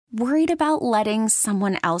Worried about letting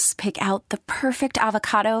someone else pick out the perfect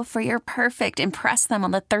avocado for your perfect impress them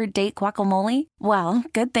on the third date guacamole? Well,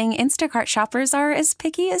 good thing Instacart shoppers are as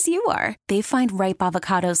picky as you are. They find ripe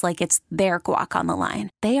avocados like it's their guac on the line.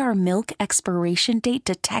 They are milk expiration date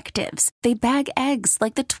detectives. They bag eggs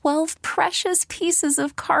like the 12 precious pieces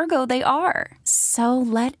of cargo they are. So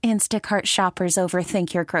let Instacart shoppers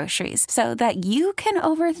overthink your groceries so that you can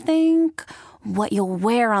overthink what you'll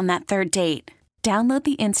wear on that third date. Download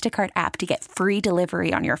the Instacart app to get free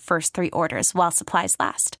delivery on your first 3 orders while supplies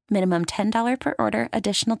last. Minimum $10 per order.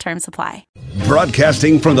 Additional terms apply.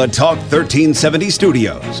 Broadcasting from the Talk 1370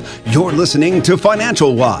 studios, you're listening to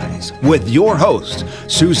Financial Wise with your hosts,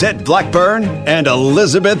 Suzette Blackburn and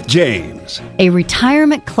Elizabeth James. A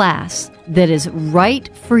retirement class that is right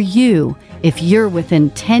for you if you're within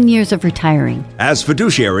 10 years of retiring. As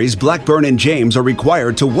fiduciaries, Blackburn and James are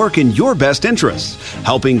required to work in your best interests,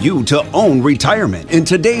 helping you to own retirement in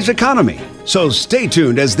today's economy. So stay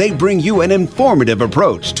tuned as they bring you an informative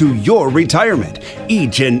approach to your retirement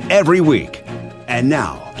each and every week. And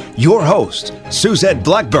now, your hosts, Suzette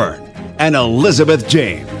Blackburn and Elizabeth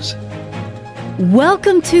James.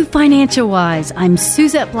 Welcome to Financial Wise. I'm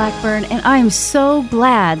Suzette Blackburn, and I am so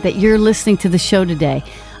glad that you're listening to the show today.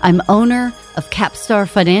 I'm owner of Capstar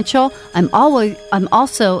Financial. I'm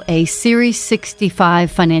also a Series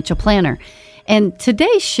 65 financial planner. And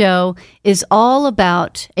today's show is all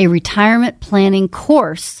about a retirement planning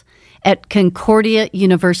course at Concordia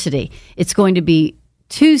University. It's going to be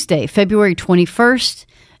Tuesday, February 21st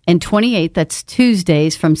and 28th. That's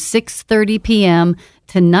Tuesdays from 6:30 p.m.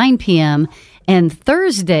 to 9 p.m. and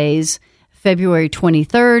Thursdays, February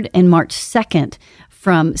 23rd and March 2nd.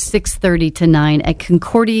 From 6:30 to 9 at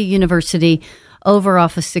Concordia University over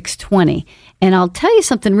off of 620. And I'll tell you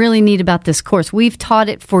something really neat about this course. We've taught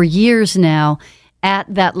it for years now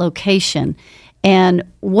at that location. And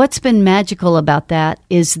what's been magical about that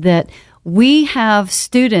is that we have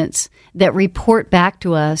students that report back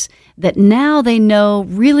to us that now they know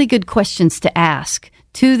really good questions to ask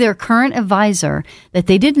to their current advisor that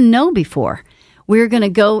they didn't know before. We're going to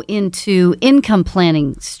go into income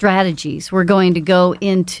planning strategies. We're going to go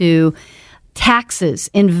into taxes,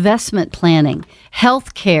 investment planning,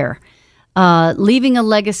 health care, leaving a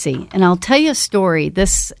legacy. And I'll tell you a story.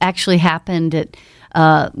 This actually happened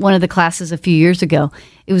at one of the classes a few years ago.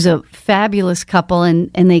 It was a fabulous couple,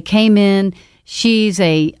 and they came in. She's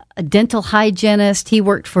a dental hygienist. He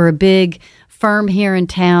worked for a big firm here in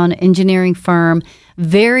town, engineering firm,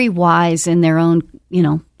 very wise in their own,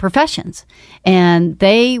 professions. And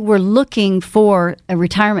they were looking for a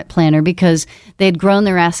retirement planner because they had grown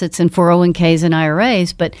their assets in 401ks and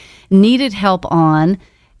IRAs, but needed help on,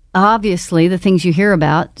 obviously, the things you hear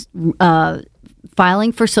about,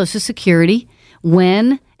 filing for Social Security,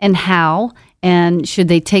 when and how, and should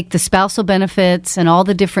they take the spousal benefits and all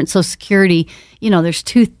the different Social Security. There's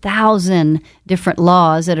 2,000 different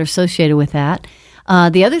laws that are associated with that.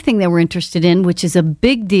 The other thing they were interested in, which is a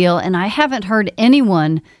big deal, and I haven't heard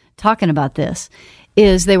anyone talking about this,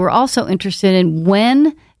 is they were also interested in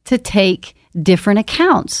when to take different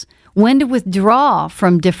accounts, when to withdraw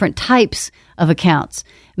from different types of accounts.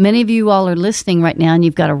 Many of you all are listening right now, and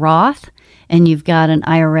you've got a Roth, and you've got an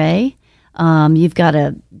IRA, you've got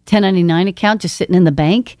a 1099 account just sitting in the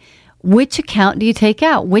bank. Which account do you take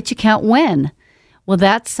out? Which account when? Well,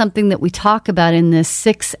 that's something that we talk about in this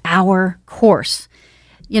 6-hour course.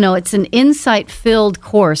 It's an insight-filled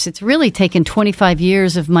course. It's really taken 25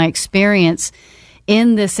 years of my experience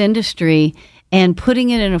in this industry and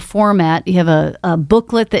putting it in a format. You have a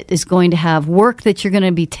booklet that is going to have work that you're going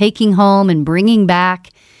to be taking home and bringing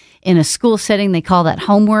back in a school setting. They call that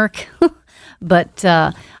homework. But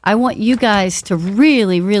I want you guys to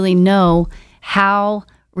really, really know how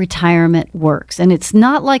retirement works. And it's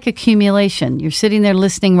not like accumulation. You're sitting there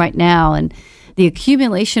listening right now, and the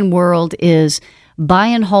accumulation world is buy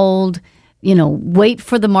and hold, wait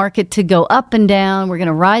for the market to go up and down. We're going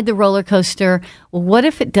to ride the roller coaster. Well, what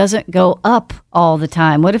if it doesn't go up all the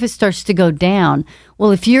time? What if it starts to go down?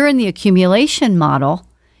 Well, if you're in the accumulation model,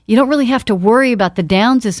 you don't really have to worry about the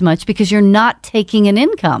downs as much because you're not taking an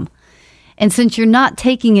income. And since you're not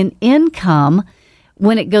taking an income,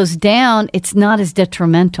 when it goes down, it's not as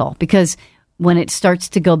detrimental because when it starts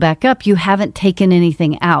to go back up, you haven't taken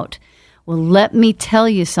anything out. Well, let me tell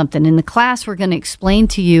you something. In the class, we're going to explain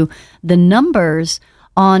to you the numbers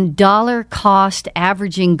on dollar cost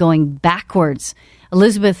averaging going backwards.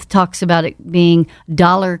 Elizabeth talks about it being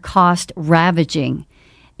dollar cost ravaging.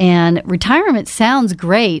 And retirement sounds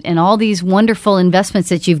great, and all these wonderful investments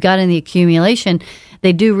that you've got in the accumulation,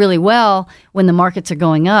 they do really well when the markets are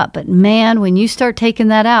going up. But man, when you start taking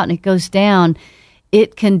that out and it goes down,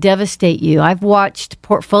 it can devastate you. I've watched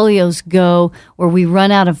portfolios go where we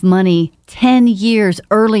run out of money 10 years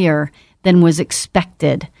earlier than was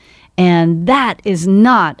expected. And that is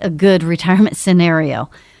not a good retirement scenario.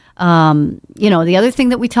 The other thing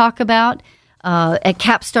that we talk about at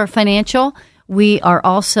Capstar Financial, we are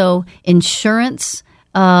also insurance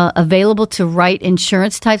available to write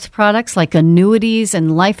insurance types of products like annuities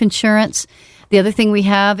and life insurance. The other thing we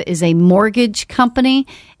have is a mortgage company.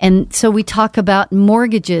 And so we talk about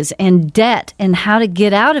mortgages and debt and how to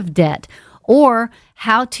get out of debt or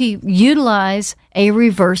how to utilize a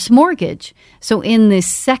reverse mortgage. So in the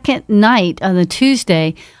second night on the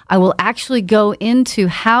Tuesday, I will actually go into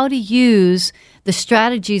how to use the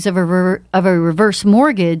strategies of a reverse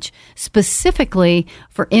mortgage specifically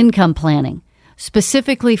for income planning,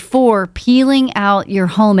 specifically for peeling out your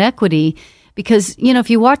home equity. Because, if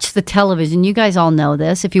you watch the television, you guys all know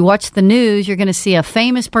this. If you watch the news, you're going to see a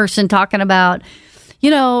famous person talking about,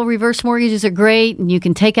 reverse mortgages are great and you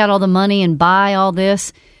can take out all the money and buy all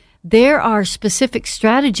this. There are specific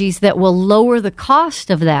strategies that will lower the cost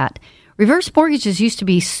of that. Reverse mortgages used to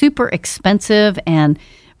be super expensive and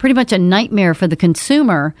pretty much a nightmare for the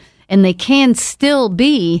consumer, and they can still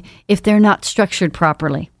be if they're not structured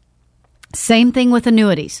properly. Same thing with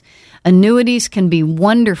annuities. Annuities can be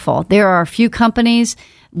wonderful. There are a few companies,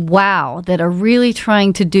 that are really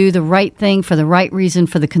trying to do the right thing for the right reason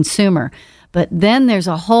for the consumer. But then there's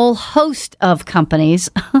a whole host of companies.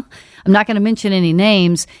 I'm not going to mention any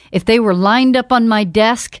names. If they were lined up on my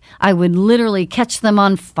desk, I would literally catch them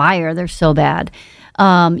on fire. They're so bad.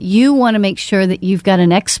 You want to make sure that you've got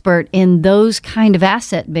an expert in those kind of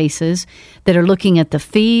asset bases that are looking at the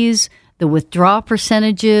fees, the withdrawal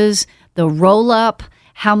percentages, the roll-up,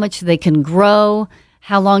 how much they can grow,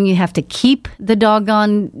 how long you have to keep the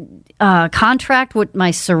doggone contract, what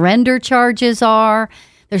my surrender charges are.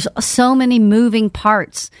 There's so many moving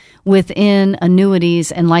parts within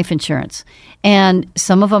annuities and life insurance. And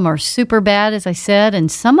some of them are super bad, as I said,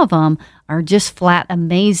 and some of them are just flat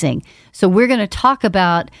amazing. So we're going to talk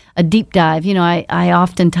about a deep dive. I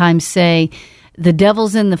oftentimes say the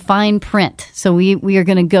devil's in the fine print. So we are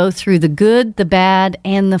going to go through the good, the bad,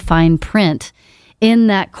 and the fine print in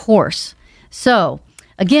that course. So,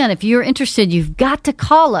 again, if you're interested, you've got to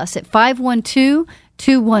call us at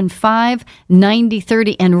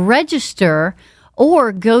 512-215-9030 and register,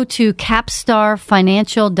 or go to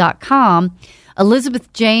capstarfinancial.com.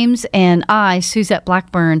 Elizabeth James and I, Suzette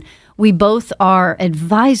Blackburn, we both are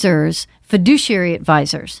advisors, fiduciary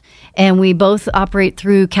advisors, and we both operate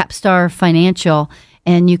through Capstar Financial,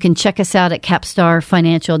 and you can check us out at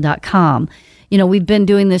capstarfinancial.com. We've been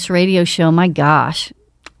doing this radio show, my gosh,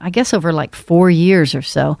 I guess over like 4 years or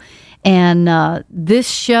so. And this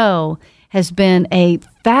show has been a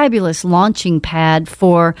fabulous launching pad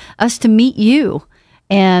for us to meet you.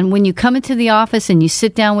 And when you come into the office and you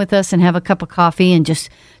sit down with us and have a cup of coffee and just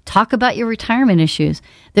talk about your retirement issues,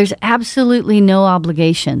 there's absolutely no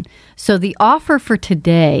obligation. So the offer for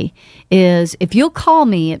today is if you'll call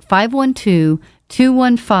me at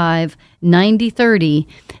 512-215-9030,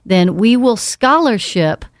 then we will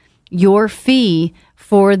scholarship your fee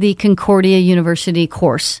for the Concordia University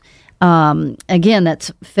course. Again,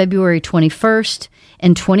 that's February 21st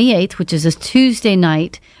and 28th, which is a Tuesday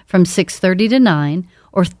night from 6:30 to 9,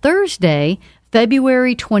 or Thursday,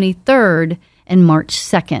 February 23rd and March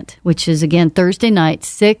 2nd, which is, again, Thursday night,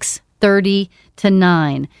 6:30 to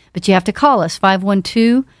 9. But you have to call us,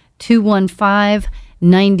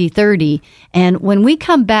 512-215-9030. And when we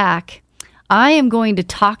come back, I am going to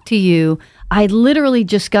talk to you. I literally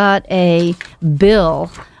just got a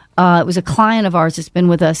bill. It was a client of ours that's been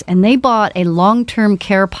with us, and they bought a long-term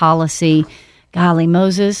care policy. Golly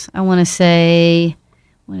Moses, I want to say,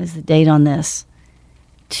 what is the date on this?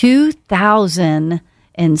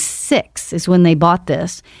 2006 is when they bought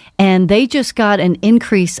this, and they just got an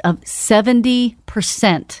increase of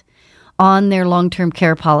 70% on their long-term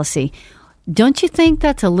care policy. Don't you think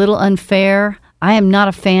that's a little unfair? I am not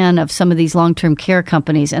a fan of some of these long-term care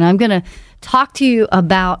companies, and I'm going to talk to you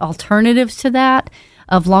about alternatives to that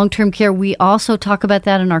of long-term care. We also talk about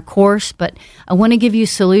that in our course, but I want to give you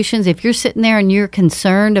solutions. If you're sitting there and you're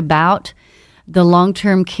concerned about the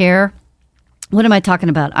long-term care, what am I talking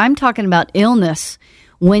about? I'm talking about illness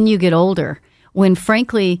when you get older, when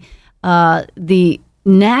frankly, the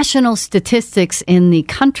national statistics in the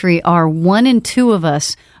country are 1 in 2 of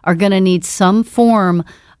us are going to need some form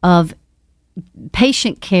of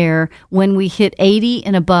patient care when we hit 80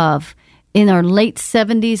 and above. In our late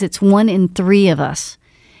 70s, it's 1 in 3 of us.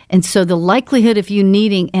 And so the likelihood of you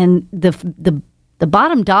needing, and the The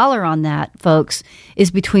bottom dollar on that, folks,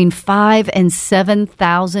 is between $5,000 and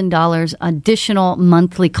 $7,000 additional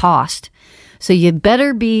monthly cost. So you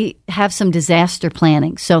better have some disaster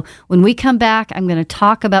planning. So when we come back, I'm going to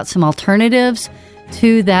talk about some alternatives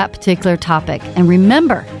to that particular topic. And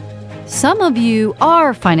remember, some of you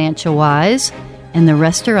are financial wise and the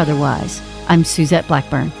rest are otherwise. I'm Suzette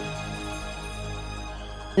Blackburn.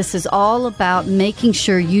 This is all about making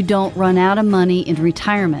sure you don't run out of money in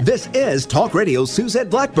retirement. This is Talk Radio's Suzette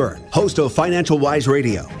Blackburn, host of Financial Wise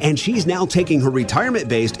Radio, and she's now taking her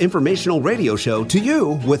retirement-based informational radio show to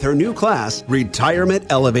you with her new class, Retirement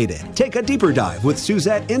Elevated. Take a deeper dive with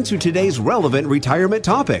Suzette into today's relevant retirement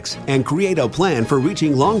topics and create a plan for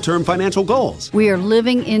reaching long-term financial goals. We are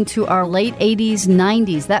living into our late 80s,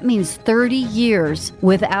 90s. That means 30 years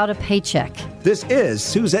without a paycheck. This is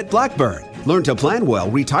Suzette Blackburn. Learn to plan well,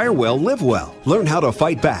 retire well, live well. Learn how to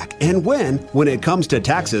fight back and win when it comes to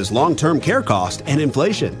taxes, long-term care cost, and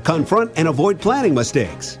inflation. Confront and avoid planning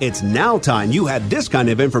mistakes. It's now time you had this kind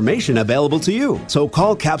of information available to you. So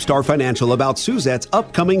call Capstar Financial about Suzette's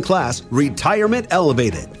upcoming class, Retirement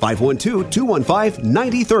Elevated.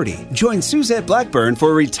 512-215-9030. Join Suzette Blackburn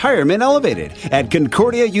for Retirement Elevated at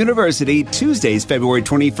Concordia University, Tuesdays, February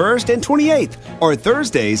 21st and 28th, or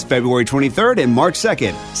Thursdays, February 23rd and March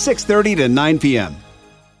 2nd, 6:30 to 9 p.m.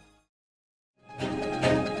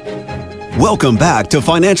 Welcome back to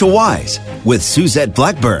Financial Wise with Suzette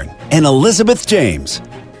Blackburn and Elizabeth James.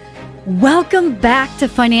 Welcome back to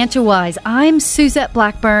Financial Wise. I'm Suzette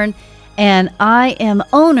Blackburn, and I am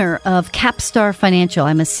owner of Capstar Financial.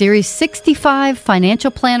 I'm a Series 65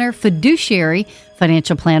 financial planner, fiduciary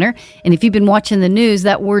financial planner. And if you've been watching the news,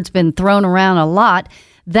 that word's been thrown around a lot.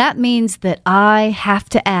 That means that I have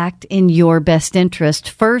to act in your best interest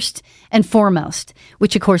first and foremost,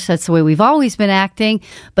 which, of course, that's the way we've always been acting.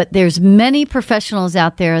 But there's many professionals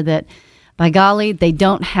out there that, by golly, they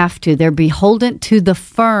don't have to. They're beholden to the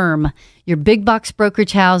firm, your big box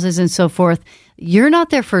brokerage houses and so forth. You're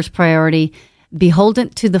not their first priority.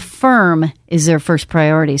 Beholden to the firm is their first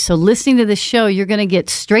priority. So listening to this show, you're going to get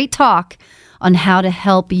straight talk on how to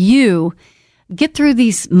help you get through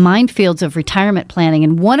these minefields of retirement planning.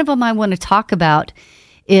 And one of them I want to talk about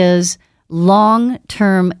is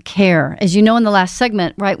long-term care. As you know, in the last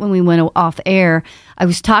segment, right when we went off air, I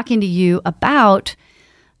was talking to you about,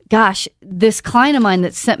 this client of mine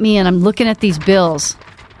that sent me in, I'm looking at these bills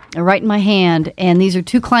right in my hand, and these are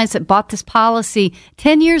two clients that bought this policy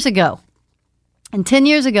 10 years ago. And 10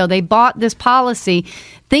 years ago, they bought this policy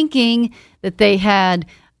thinking that they had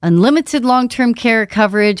unlimited long-term care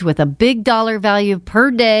coverage with a big dollar value per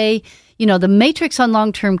day. You know, the matrix on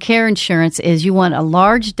long-term care insurance is you want a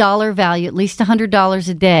large dollar value, at least $100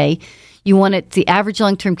 a day. You want it, the average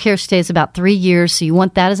long-term care stay is about 3 years, so you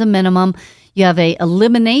want that as a minimum. You have a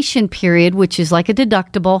elimination period, which is like a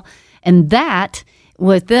deductible, and that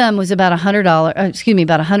with them was about about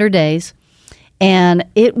 100 days. And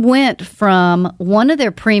it went from, one of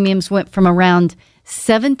their premiums went from around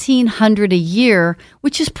 $1,700 a year,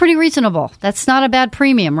 which is pretty reasonable. That's not a bad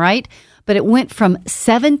premium, right? But it went from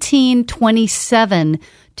 $1,727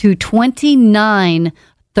 to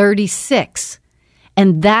 $2,936.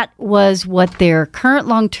 And that was what their current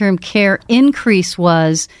long-term care increase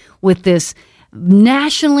was with this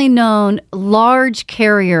nationally known large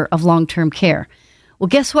carrier of long-term care. Well,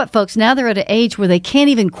 guess what, folks? Now they're at an age where they can't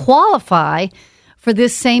even qualify for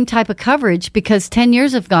this same type of coverage because 10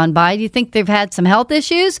 years have gone by. Do you think they've had some health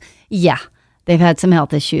issues? Yeah, they've had some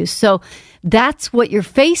health issues. So that's what you're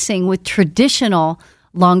facing with traditional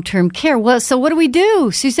long-term care. Well, so what do we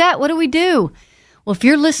do? Suzette, what do we do? Well, if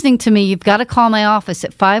you're listening to me, you've got to call my office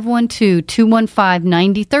at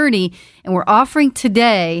 512-215-9030, and we're offering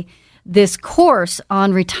today this course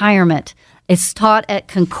on retirement. It's taught at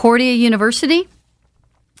Concordia University.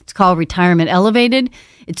 It's called Retirement Elevated.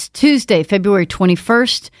 It's Tuesday, February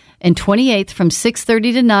 21st and 28th from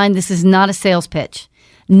 6:30 to 9. This is not a sales pitch.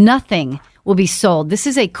 Nothing will be sold. This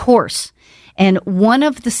is a course. And one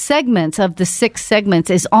of the segments of the 6 segments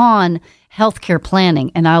is on healthcare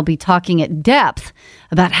planning. And I'll be talking at depth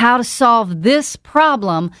about how to solve this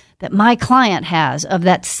problem that my client has of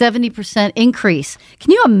that 70% increase.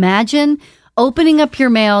 Can you imagine opening up your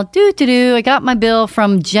mail, I got my bill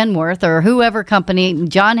from Genworth or whoever company,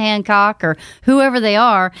 John Hancock or whoever they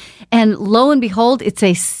are, and lo and behold, it's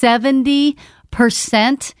a 70%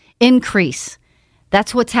 increase.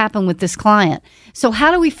 That's what's happened with this client. So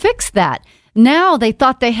how do we fix that? Now they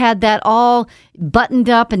thought they had that all buttoned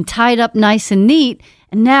up and tied up nice and neat,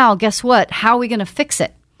 and now guess what? How are we going to fix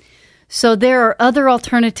it? So there are other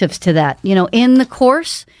alternatives to that. You know, in the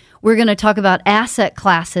course, we're going to talk about asset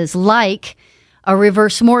classes like a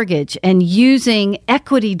reverse mortgage and using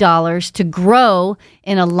equity dollars to grow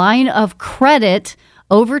in a line of credit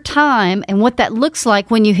over time, and what that looks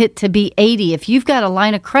like when you hit to be 80. If you've got a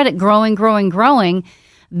line of credit growing,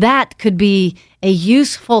 that could be a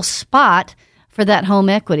useful spot for that home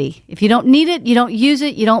equity. If you don't need it, you don't use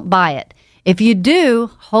it, you don't buy it. If you do,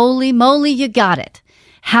 holy moly, you got it.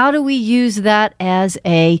 How do we use that as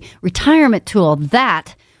a retirement tool?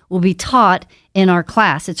 That will be taught in our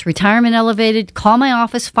class. It's Retirement Elevated. Call my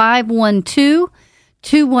office,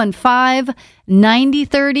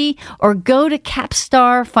 512-215-9030, or go to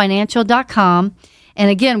capstarfinancial.com. And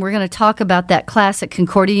again, we're going to talk about that class at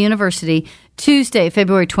Concordia University Tuesday,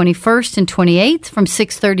 February 21st and 28th from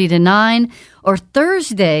 6:30 to 9, or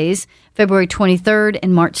Thursdays, February 23rd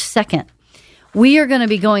and March 2nd. We are going to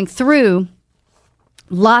be going through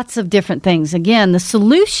lots of different things. Again, the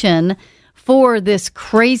solution for this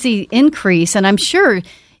crazy increase, and I'm sure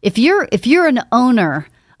if you're an owner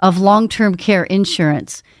of long-term care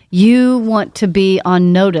insurance, you want to be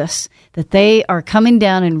on notice that they are coming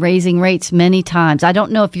down and raising rates many times. I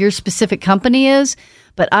don't know if your specific company is,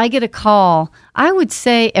 but I get a call, I would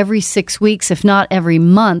say every 6 weeks, if not every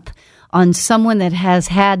month, on someone that has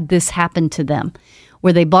had this happen to them,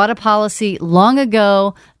 where they bought a policy long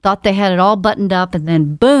ago, thought they had it all buttoned up, and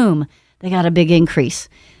then boom, they got a big increase.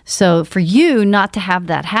 So for you not to have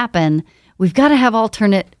that happen, we've got to have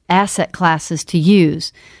alternate asset classes to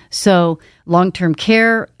use. So long-term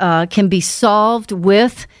care can be solved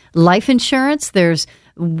with life insurance. There's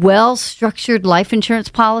well-structured life insurance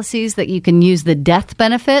policies that you can use the death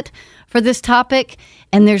benefit for this topic,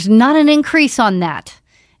 and there's not an increase on that.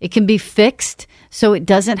 It can be fixed so it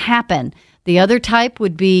doesn't happen. The other type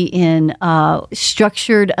would be in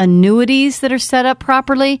structured annuities that are set up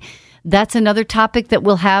properly. That's another topic that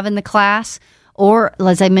we'll have in the class. Or,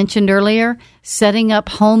 as I mentioned earlier, setting up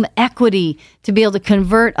home equity to be able to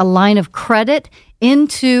convert a line of credit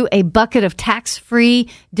into a bucket of tax-free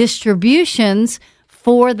distributions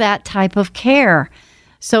for that type of care.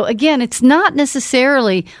 So again, it's not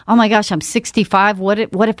necessarily, oh my gosh, I'm 65. What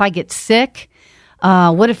if I get sick?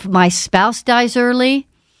 What if my spouse dies early?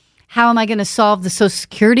 How am I going to solve the Social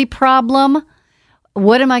Security problem?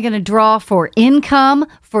 What am I going to draw for income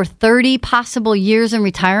for 30 possible years in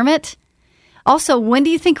retirement? Also, when do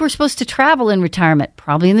you think we're supposed to travel in retirement?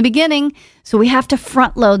 Probably in the beginning. So we have to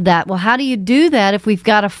front load that. Well, how do you do that if we've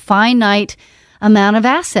got a finite amount of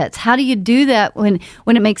assets? How do you do that when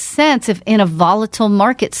it makes sense if in a volatile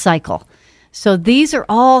market cycle? So these are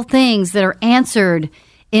all things that are answered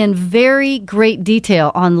in very great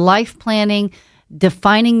detail on life planning,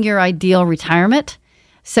 defining your ideal retirement.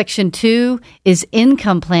 Section 2 is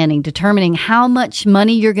income planning, determining how much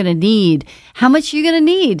money you're going to need, how much you're going to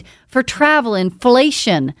need for travel,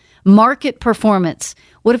 inflation, market performance.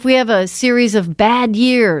 What if we have a series of bad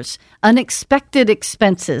years, unexpected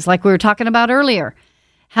expenses like we were talking about earlier?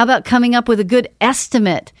 How about coming up with a good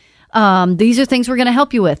estimate? These are things we're going to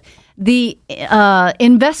help you with. The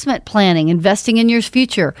investment planning, investing in your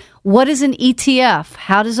future. What is an ETF?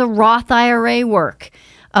 How does a Roth IRA work?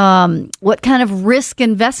 What kind of risk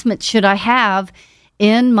investment should I have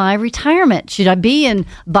in my retirement? Should I be in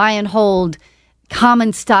buy and hold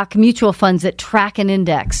common stock mutual funds that track an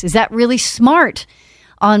index? Is that really smart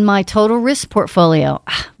on my total risk portfolio?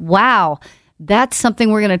 Wow, that's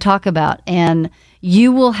something we're going to talk about. And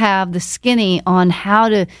you will have the skinny on how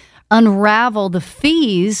to unravel the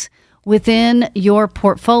fees within your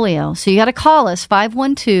portfolio. So you got to call us,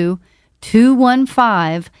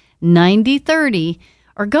 512-215-9030,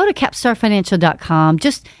 or go to capstarfinancial.com.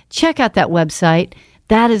 Just check out that website.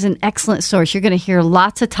 That is an excellent source. You're going to hear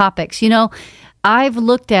lots of topics. You know, I've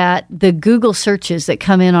looked at the Google searches that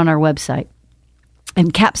come in on our website.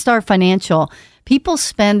 And Capstar Financial, people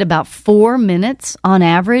spend about 4 minutes on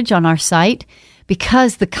average on our site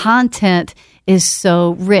because the content is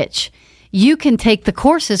so rich. You can take the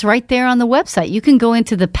courses right there on the website. You can go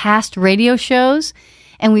into the past radio shows,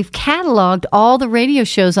 and we've cataloged all the radio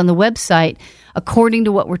shows on the website according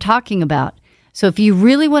to what we're talking about. So if you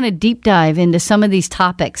really want to deep dive into some of these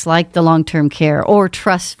topics like the long-term care or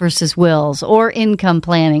trust versus wills or income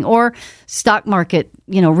planning or stock market,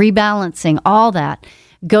 rebalancing, all that,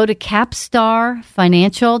 go to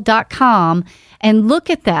capstarfinancial.com and look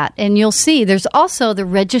at that. And you'll see there's also the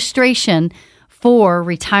registration for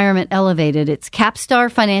Retirement Elevated. It's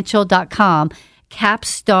capstarfinancial.com,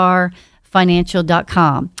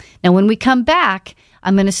 capstarfinancial.com. Now, when we come back,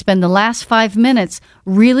 I'm going to spend the last 5 minutes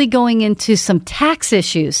really going into some tax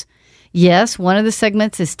issues. Yes, one of the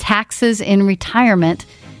segments is taxes in retirement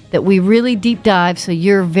that we really deep dive so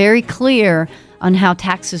you're very clear on how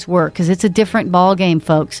taxes work, because it's a different ball game,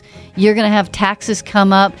 folks. You're going to have taxes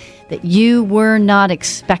come up that you were not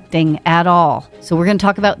expecting at all. So we're going to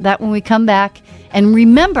talk about that when we come back. And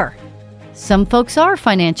remember, some folks are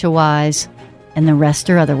financial wise and the rest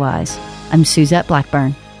are otherwise. I'm Suzette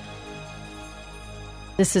Blackburn.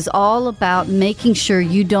 This is all about making sure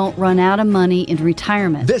you don't run out of money in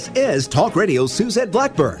retirement. This is Talk Radio's Suzette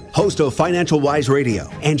Blackburn, host of Financial Wise Radio,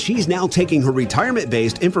 and she's now taking her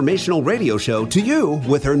retirement-based informational radio show to you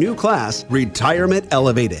with her new class, Retirement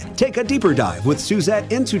Elevated. Take a deeper dive with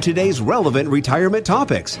Suzette into today's relevant retirement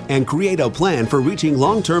topics and create a plan for reaching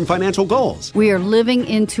long-term financial goals. We are living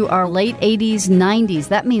into our late 80s, 90s.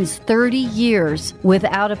 That means 30 years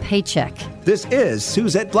without a paycheck. This is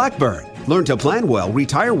Suzette Blackburn. Learn to plan well,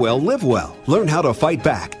 retire well, live well. Learn how to fight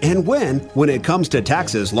back and win when it comes to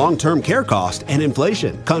taxes, long-term care cost, and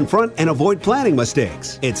inflation. Confront and avoid planning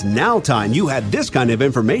mistakes. It's now time you had this kind of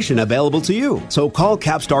information available to you. So call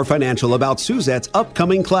Capstar Financial about Suzette's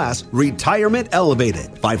upcoming class, Retirement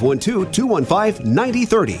Elevated.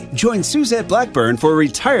 512-215-9030. Join Suzette Blackburn for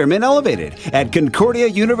Retirement Elevated at Concordia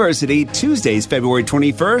University, Tuesdays, February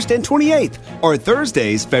 21st and 28th, or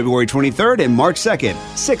Thursdays, February 23rd and March 2nd,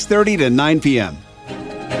 6:30 to 9 p.m.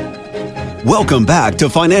 Welcome back to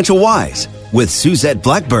Financial Wise with Suzette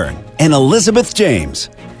Blackburn and Elizabeth James.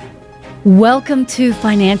 Welcome to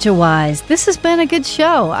Financial Wise. This has been a good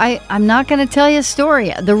show. I'm not going to tell you a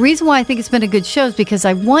story. The reason why I think it's been a good show is because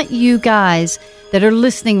I want you guys that are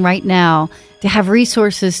listening right now to have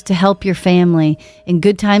resources to help your family in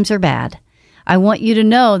good times or bad. I want you to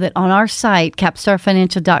know that on our site,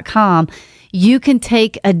 capstarfinancial.com, you can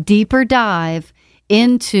take a deeper dive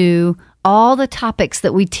into all the topics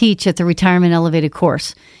that we teach at the Retirement Elevated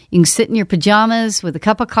course. You can sit in your pajamas with a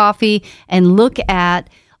cup of coffee and look at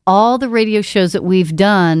all the radio shows that we've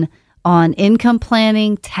done on income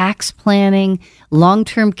planning, tax planning,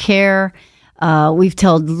 long-term care. We've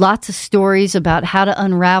told lots of stories about how to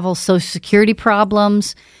unravel Social Security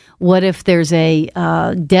problems. What if there's a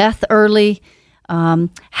death early?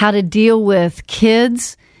 How to deal with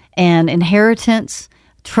kids and inheritance.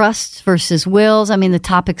 Trusts versus wills. I mean, the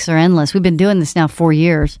topics are endless. We've been doing this now 4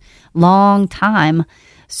 years. Long time.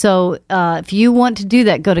 So if you want to do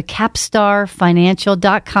that, go to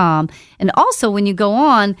capstarfinancial.com. And also, when you go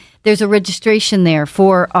on, there's a registration there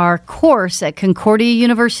for our course at Concordia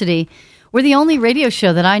University. We're the only radio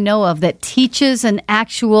show that I know of that teaches an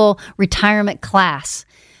actual retirement class.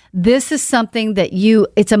 This is something that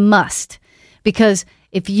it's a must, because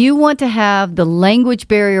if you want to have the language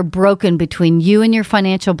barrier broken between you and your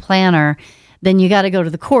financial planner, then you got to go to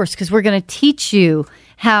the course, because we're going to teach you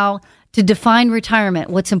how to define retirement,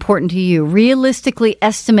 what's important to you, realistically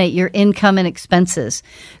estimate your income and expenses,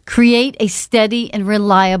 create a steady and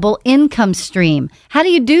reliable income stream. How do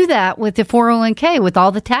you do that with the 401k with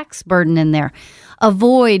all the tax burden in there?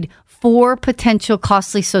 Avoid 4 potential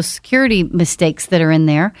costly Social Security mistakes that are in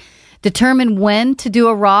there. Determine when to do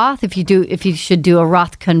a Roth, if you should do a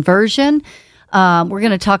Roth conversion. We're going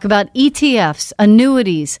to talk about ETFs,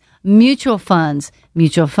 annuities, mutual funds,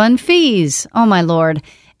 mutual fund fees. Oh, my Lord.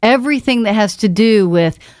 Everything that has to do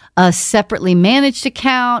with a separately managed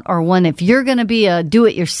account, or one if you're going to be a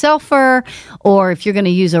do-it-yourselfer, or if you're going to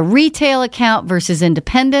use a retail account versus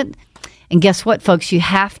independent. And guess what, folks? You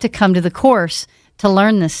have to come to the course to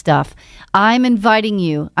learn this stuff. I'm inviting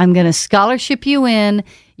you. I'm going to scholarship you in.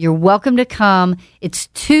 You're welcome to come. It's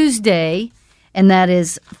Tuesday, and that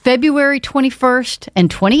is February 21st and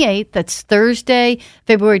 28th. That's Thursday,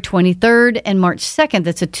 February 23rd and March 2nd.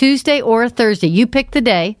 That's a Tuesday or a Thursday. You pick the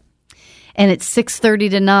day, and it's 6:30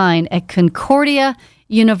 to 9 at Concordia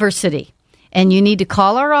University. And you need to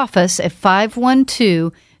call our office at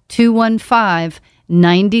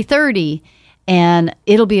 512-215-9030, and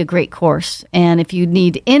it'll be a great course. And if you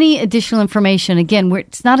need any additional information, again,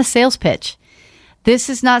 it's not a sales pitch. This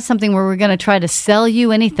is not something where we're going to try to sell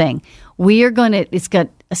you anything. It's got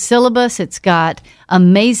a syllabus. It's got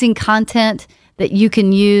amazing content that you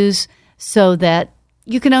can use so that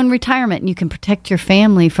you can own retirement and you can protect your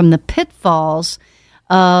family from the pitfalls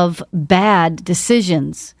of bad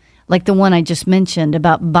decisions, like the one I just mentioned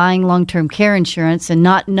about buying long-term care insurance and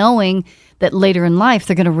not knowing that later in life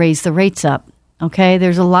they're going to raise the rates up. Okay?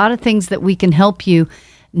 There's a lot of things that we can help you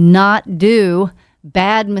not do,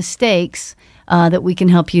 bad mistakes that we can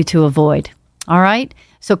help you to avoid. All right?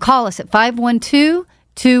 So call us at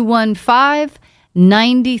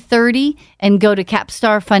 512-215-9030 and go to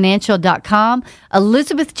capstarfinancial.com.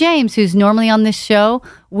 Elizabeth James, who's normally on this show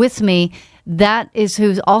with me, that is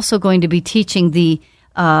who's also going to be teaching the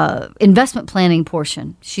investment planning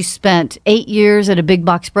portion. She spent 8 years at a big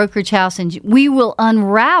box brokerage house, and we will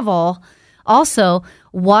unravel Also,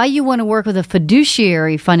 why you want to work with a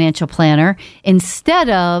fiduciary financial planner instead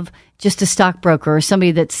of just a stockbroker or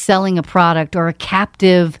somebody that's selling a product or a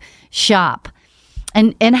captive shop.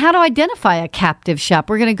 And how to identify a captive shop.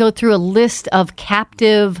 We're going to go through a list of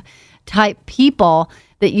captive type people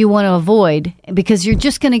that you want to avoid, because you're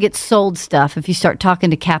just going to get sold stuff if you start talking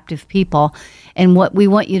to captive people. And what we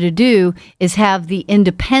want you to do is have the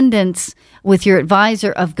independence with your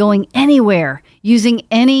advisor of going anywhere, using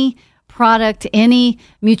any product, any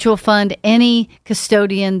mutual fund, any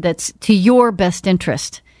custodian that's to your best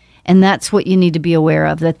interest. And that's what you need to be aware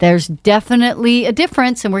of, that there's definitely a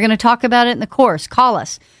difference, and we're going to talk about it in the course. Call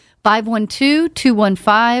us,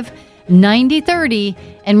 512-215-9030.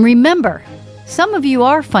 And remember, some of you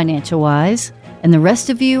are financial wise, and the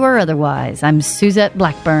rest of you are otherwise. I'm Suzette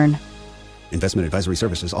Blackburn. Investment advisory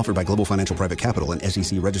services offered by Global Financial Private Capital, an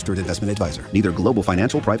SEC-registered investment advisor. Neither Global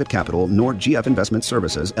Financial Private Capital nor GF Investment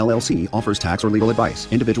Services, LLC, offers tax or legal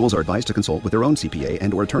advice. Individuals are advised to consult with their own CPA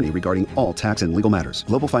and or attorney regarding all tax and legal matters.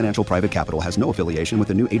 Global Financial Private Capital has no affiliation with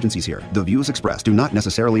the new agencies here. The views expressed do not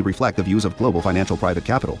necessarily reflect the views of Global Financial Private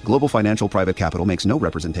Capital. Global Financial Private Capital makes no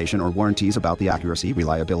representation or warranties about the accuracy,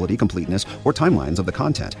 reliability, completeness, or timelines of the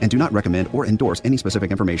content, and do not recommend or endorse any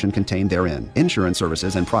specific information contained therein. Insurance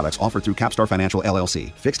services and products offered through Capstar Financial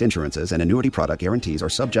LLC. Fixed insurances and annuity product guarantees are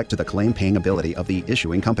subject to the claim-paying ability of the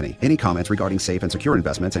issuing company. Any comments regarding safe and secure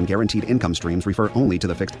investments and guaranteed income streams refer only to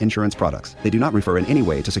the fixed insurance products. They do not refer in any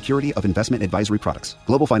way to security of investment advisory products.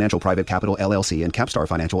 Global Financial Private Capital LLC and Capstar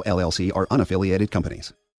Financial LLC are unaffiliated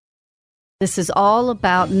companies. This is all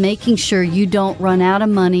about making sure you don't run out of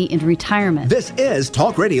money in retirement. This is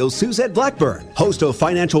Talk Radio's Suzette Blackburn, host of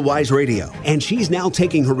Financial Wise Radio, and she's now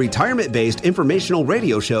taking her retirement-based informational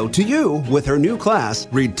radio show to you with her new class,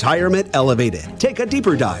 Retirement Elevated. Take a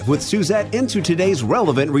deeper dive with Suzette into today's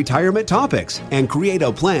relevant retirement topics and create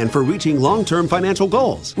a plan for reaching long-term financial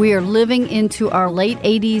goals. We are living into our late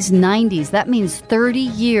 80s, 90s. That means 30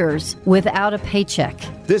 years without a paycheck.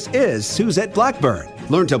 This is Suzette Blackburn.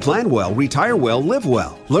 Learn to plan well, retire well, live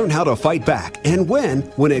well. Learn how to fight back and win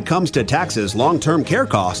when it comes to taxes, long-term care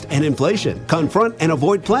cost, and inflation. Confront and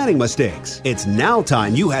avoid planning mistakes. It's now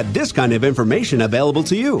time you had this kind of information available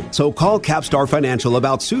to you. So call Capstar Financial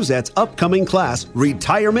about Suzette's upcoming class,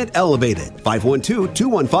 Retirement Elevated.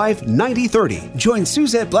 512-215-9030. Join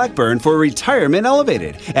Suzette Blackburn for Retirement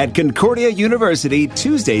Elevated at Concordia University,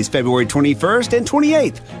 Tuesdays, February 21st and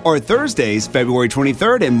 28th, or Thursdays, February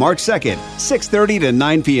 23rd and March 2nd, 6:30 to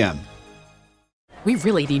 9 p.m. We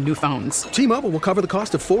really need new phones. T-Mobile will cover the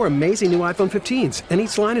cost of 4 amazing new iPhone 15s, and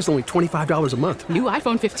each line is only $25 a month. New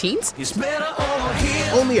iPhone 15s? It's better over here.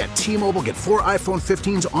 Only at T-Mobile, get 4 iPhone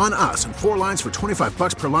 15s on us and 4 lines for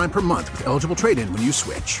 $25 per line per month with eligible trade-in when you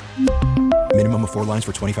switch. Minimum of 4 lines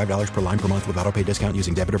for $25 per line per month with autopay discount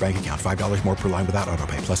using debit or bank account. $5 more per line without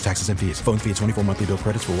autopay, plus taxes and fees. Phone fee at 24 monthly bill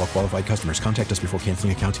credits for well-qualified customers. Contact us before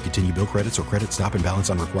canceling account to continue bill credits or credit stop and balance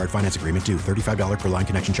on required finance agreement due. $35 per line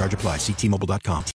connection charge applies. See T-Mobile.com.